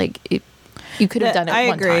it. Like you could have done it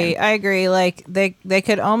one time. I agree. Like they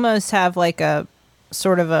could almost have like a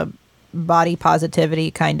sort of a body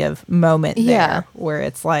positivity kind of moment there where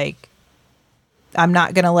it's like, I'm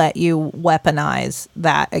not going to let you weaponize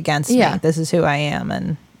that against me. This is who I am.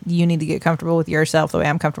 And you need to get comfortable with yourself the way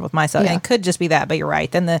I'm comfortable with myself. Yeah. And it could just be that, but you're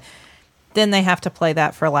right. Then they have to play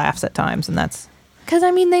that for laughs at times. And that's Because,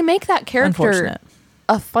 I mean, they make that character unfortunate.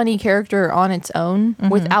 a funny character on its own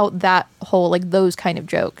without that whole, like, those kind of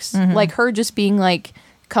jokes. Like, her just being, like,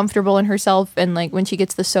 comfortable in herself, and like when she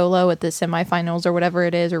gets the solo at the semifinals or whatever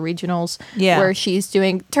it is, or regionals, where she's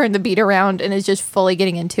doing turn the beat around and is just fully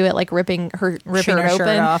getting into it, like ripping her shirt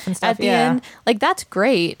open off and stuff at the end. Like that's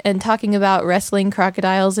great. And talking about wrestling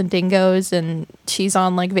crocodiles and dingoes, and she's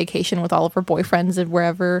on like vacation with all of her boyfriends and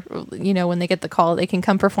wherever, you know, when they get the call they can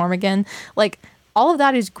come perform again. Like all of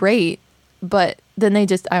that is great, but then they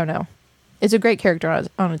just, I don't know, it's a great character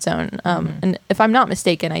on its own. And if I'm not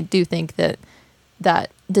mistaken, I do think that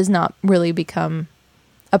does not really become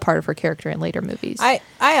a part of her character in later movies.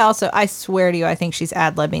 I swear to you, I think she's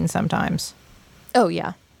ad-libbing sometimes. Oh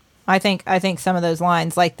yeah. I think some of those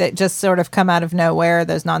lines like that just sort of come out of nowhere,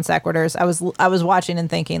 those non sequiturs. I was watching and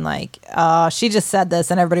thinking like, she just said this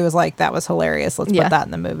and everybody was like, that was hilarious. Let's put that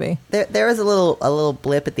in the movie. There was a little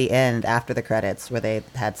blip at the end after the credits where they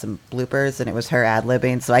had some bloopers and it was her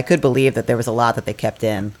ad-libbing. So I could believe that there was a lot that they kept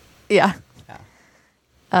in. Yeah.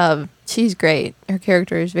 She's great. Her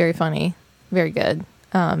character is very funny, very good.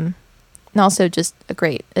 And also just a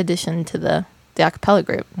great addition to the acapella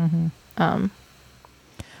group.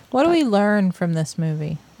 What do we learn from this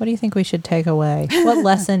movie? What do you think we should take away? What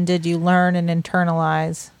lesson did you learn and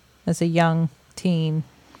internalize as a young teen?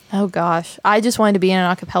 Oh gosh, I just wanted to be in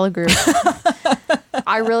an acapella group.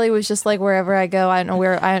 I really was just like, wherever I go, I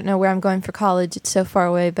don't know where I'm going for college. It's so far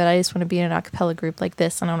away, but I just want to be in an acapella group like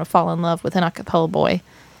this, and I want to fall in love with an acapella boy.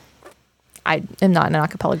 I am not in an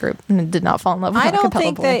acapella group and did not fall in love with an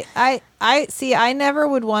acapella boy. I never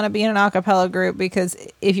would want to be in an acapella group, because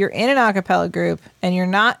if you're in an acapella group and you're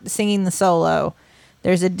not singing the solo,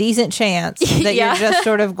 there's a decent chance that you're just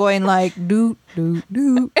sort of going like do do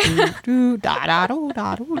do do do da da do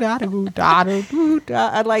da do da do da do do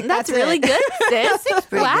da. Like that's really good, sis.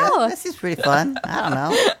 Wow, This is pretty fun. I don't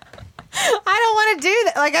know. I don't want to do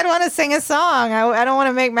that. Like, I don't want to sing a song. I don't want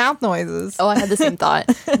to make mouth noises. Oh, I had the same thought,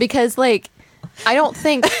 because like I don't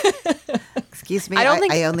think. Excuse me.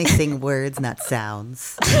 I only sing words, not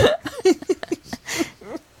sounds.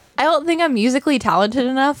 I don't think I'm musically talented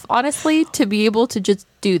enough, honestly, to be able to just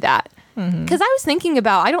do that. Because I was thinking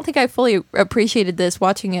about, I don't think I fully appreciated this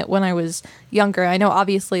watching it when I was younger. I know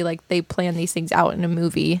obviously like they plan these things out in a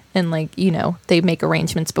movie and like, you know, they make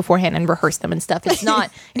arrangements beforehand and rehearse them and stuff. It's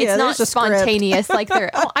not it's not spontaneous like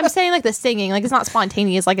they're I'm saying like the singing, like it's not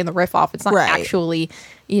spontaneous like in the riff off. It's not actually,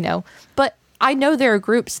 you know. But I know there are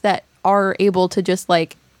groups that are able to just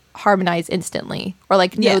like harmonize instantly, or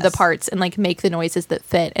like know the parts and like make the noises that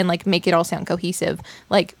fit and like make it all sound cohesive,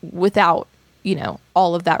 like without, you know,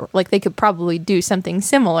 all of that. Like they could probably do something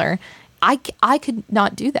similar. I could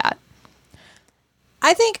not do that.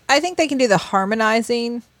 I think they can do the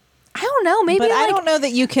harmonizing. I don't know, maybe, but like, I don't know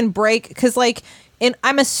that you can break, because like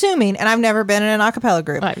I'm assuming, and I've never been in an a cappella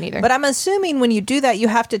group, neither, but I'm assuming when you do that, you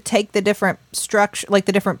have to take the different structure, like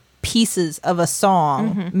the different pieces of a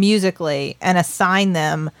song musically, and assign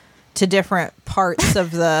them to different parts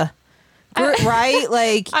of the right?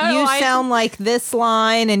 Like you sound like this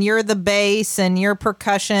line, and you're the bass, and you're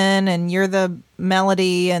percussion, and you're the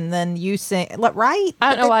melody, and then you sing, right?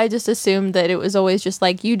 I don't know why I just assumed that it was always just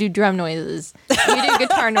like, you do drum noises, you do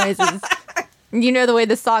guitar noises. You know the way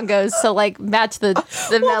the song goes, so like match the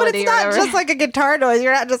melody. But it's not or just like a guitar noise.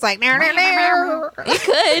 You're not just like you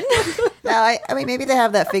could. No, I mean maybe they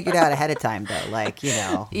have that figured out ahead of time though. Like, you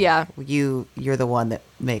know, you're the one that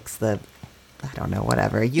makes the, I don't know,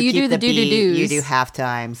 whatever. You keep do the beat, do-do-do's. you do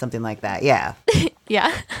halftime, something like that. Yeah.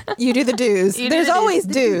 Yeah. You do the do's. There's always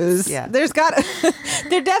do's. Yeah. There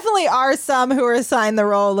definitely are some who are assigned the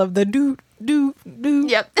role of the do.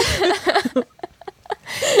 Yep.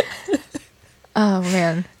 Oh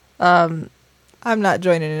man. I'm not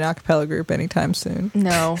joining an a cappella group anytime soon.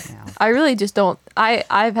 No. I really just don't.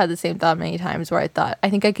 I've had the same thought many times where I thought, I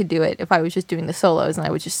think I could do it if I was just doing the solos and I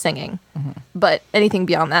was just singing. But anything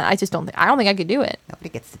beyond that, I don't think I could do it. Nobody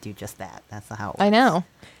gets to do just that. That's not how it works. I know.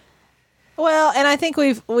 Well, and I think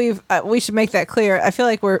we should make that clear. I feel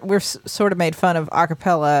like we're sort of made fun of a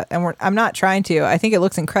cappella, and I'm not trying to. I think it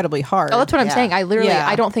looks incredibly hard. Oh, that's what I'm saying. I literally,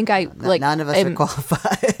 I don't think I like. None of us are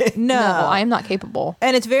qualified. No, I am not capable.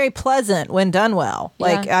 And it's very pleasant when done well.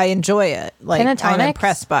 Like I enjoy it. Like I'm Pentatonics,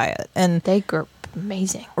 impressed by it. And they are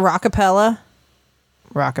amazing. Rockapella.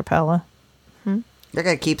 They're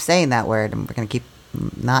gonna keep saying that word, and we're gonna keep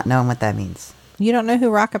not knowing what that means. You don't know who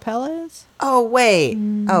rockapella is? Oh wait!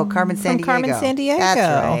 Oh, Carmen Sandiego. From Carmen Sandiego.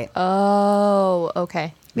 That's right. Oh,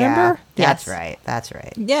 okay. Remember? Yeah, that's right. That's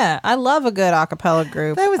right. Yeah, I love a good a cappella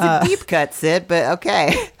group. That was a deep cut, Sid, but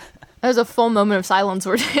okay. That was a full moment of silence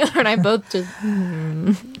where Taylor and I both just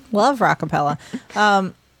love rockapella.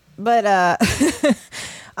 But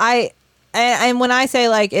and when I say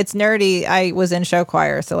like it's nerdy, I was in show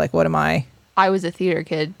choir, so like what am I? I was a theater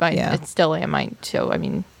kid, but Yeah. it still am. So I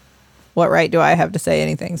mean, What right do I have to say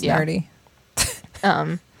anything's Yeah. nerdy?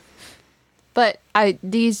 but I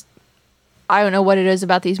don't know what it is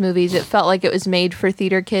about these movies. It felt like it was made for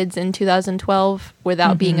theater kids in 2012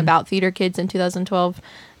 without being about theater kids in 2012.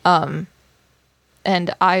 And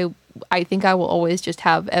I think I will always just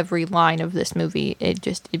have every line of this movie.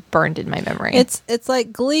 It burned in my memory. It's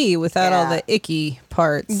like Glee without all Yeah. the icky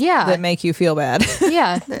parts Yeah. that make you feel bad.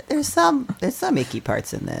 yeah, There's some icky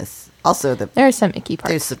parts in this. Also, there are some icky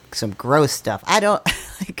parts. there's some gross stuff. I don't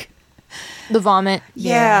like. The vomit.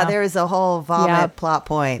 Yeah, there is a whole vomit Yeah. plot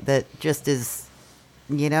point that just is,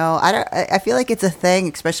 I feel like it's a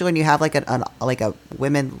thing, especially when you have like a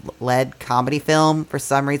women-led comedy film. For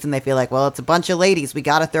some reason, they feel like, well, it's a bunch of ladies. We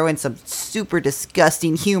got to throw in some super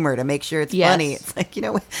disgusting humor to make sure it's Yes. funny. It's like,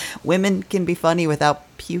 women can be funny without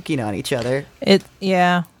puking on each other. It's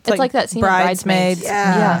like that scene in Bridesmaids.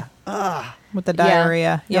 Yeah. with the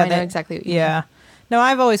diarrhea. No, I know exactly what you Yeah. No,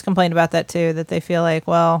 I've always complained about that too, that they feel like,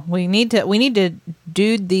 well, we need to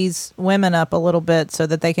dude these women up a little bit so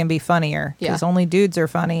that they can be funnier, because Yeah. only dudes are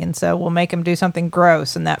funny, and so we'll make them do something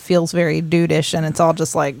gross, and that feels very dudeish, and it's all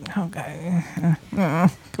just like, okay, can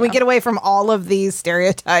we get away from all of these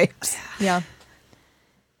stereotypes? Yeah.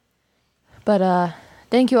 But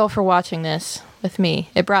thank you all for watching this with me.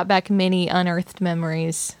 It brought back many unearthed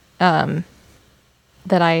memories that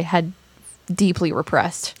I had deeply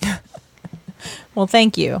repressed. Well,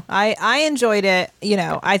 thank you. I enjoyed it.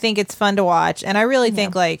 I think it's fun to watch, and I really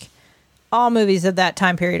think like all movies of that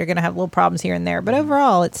time period are going to have little problems here and there, but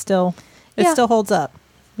overall, it still holds up.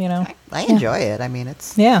 I enjoy it. I mean,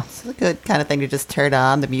 it's Yeah. it's a good kind of thing to just turn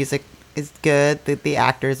on. The music is good. The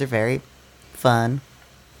actors are very fun.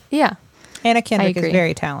 Yeah. Anna Kendrick is agree.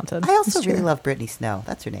 very talented. I also It's really true. love Brittany Snow.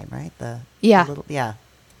 That's her name, right? Yeah. Yeah.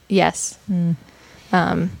 Yes.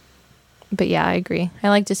 But yeah, I agree. I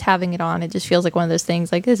like just having it on. It just feels like one of those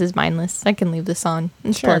things like, this is mindless. I can leave this on.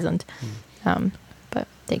 It's Sure. pleasant. But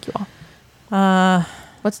thank you all.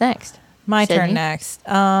 What's next? My Sydney? turn next.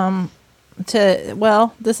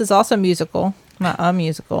 This is also musical, not a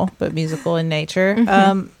musical, but musical in nature.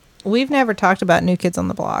 We've never talked about New Kids on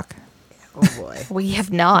the Block, Oh boy. We have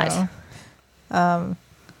not. No.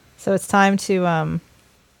 So it's time to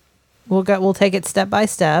we'll take it step by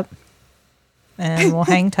step, and we'll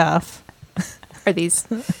hang tough. Are these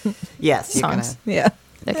Yes, you're songs? Yeah.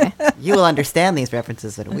 Okay. you will understand these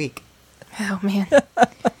references in a week. Oh, man.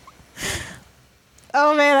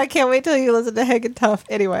 Oh man, I can't wait till you listen to Hanging Tough.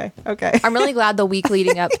 Anyway, okay. I'm really glad the week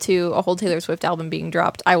leading up to a whole Taylor Swift album being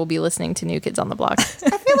dropped, I will be listening to New Kids on the Block. It's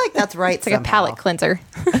I feel like that's right. like a palate cleanser.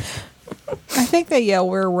 I think they yell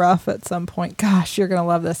 "We're rough" at some point. Gosh, you're gonna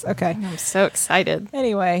love this. Okay. I'm so excited.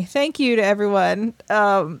 Anyway, thank you to everyone.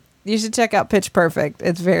 You should check out Pitch Perfect.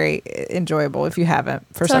 It's very enjoyable if you haven't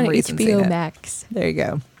for It's some on reason HBO seen it. Max. There you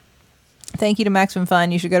go. Thank you to Maximum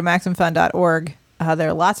Fun. You should go to MaximumFun.org. There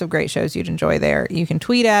are lots of great shows you'd enjoy there. You can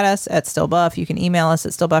tweet at us at StillBuff. You can email us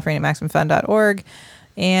at stillbuffering@MaximumFun.org.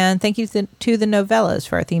 And thank you to the Novellas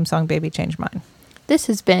for our theme song, Baby Change Mine. This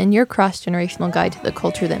has been your cross-generational guide to the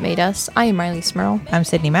culture that made us. I am Riley Smurl. I'm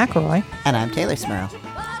Sydney McElroy. And I'm Taylor Smurl.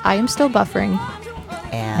 I am still buffering.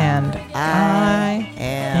 And I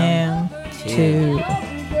am too.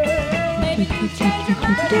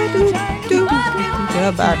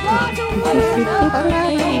 Go back.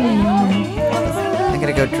 I'm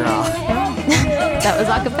gonna go draw. That was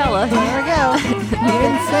a cappella. There we go. You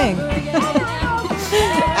didn't sing.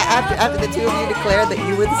 After the two of you declared that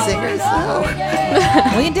you were the singers, so.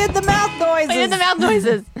 We did the mouth noises. I did the mouth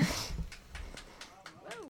noises.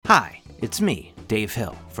 Hi, it's me, Dave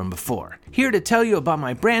Hill, from before, here to tell you about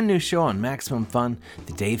my brand new show on Maximum Fun,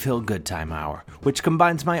 the Dave Hill Good Time Hour, which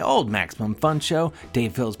combines my old Maximum Fun show,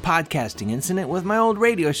 Dave Hill's Podcasting Incident, with my old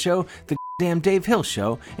radio show, The Damn Dave Hill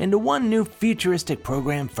Show, into one new futuristic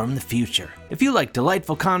program from the future. If you like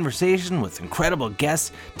delightful conversation with incredible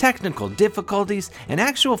guests, technical difficulties, and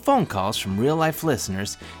actual phone calls from real-life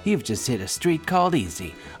listeners, you've just hit a street called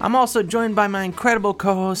easy. I'm also joined by my incredible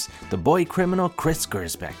co-host, the boy criminal Chris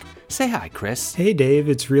Gersbeck. Say hi, Chris. Hey Dave,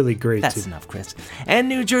 it's really great That's to... enough, Chris. And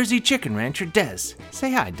New Jersey chicken rancher Des.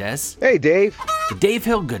 Say hi, Des. Hey, Dave. The Dave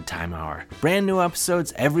Hill Good Time Hour. Brand new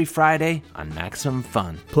episodes every Friday on Maximum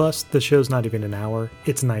Fun. Plus, the show's not even an hour,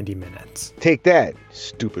 it's 90 minutes. Take that,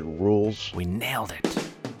 stupid rules. We nailed it.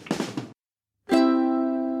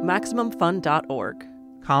 MaximumFun.org.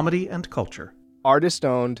 Comedy and culture. Artist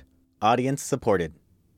owned. Audience supported.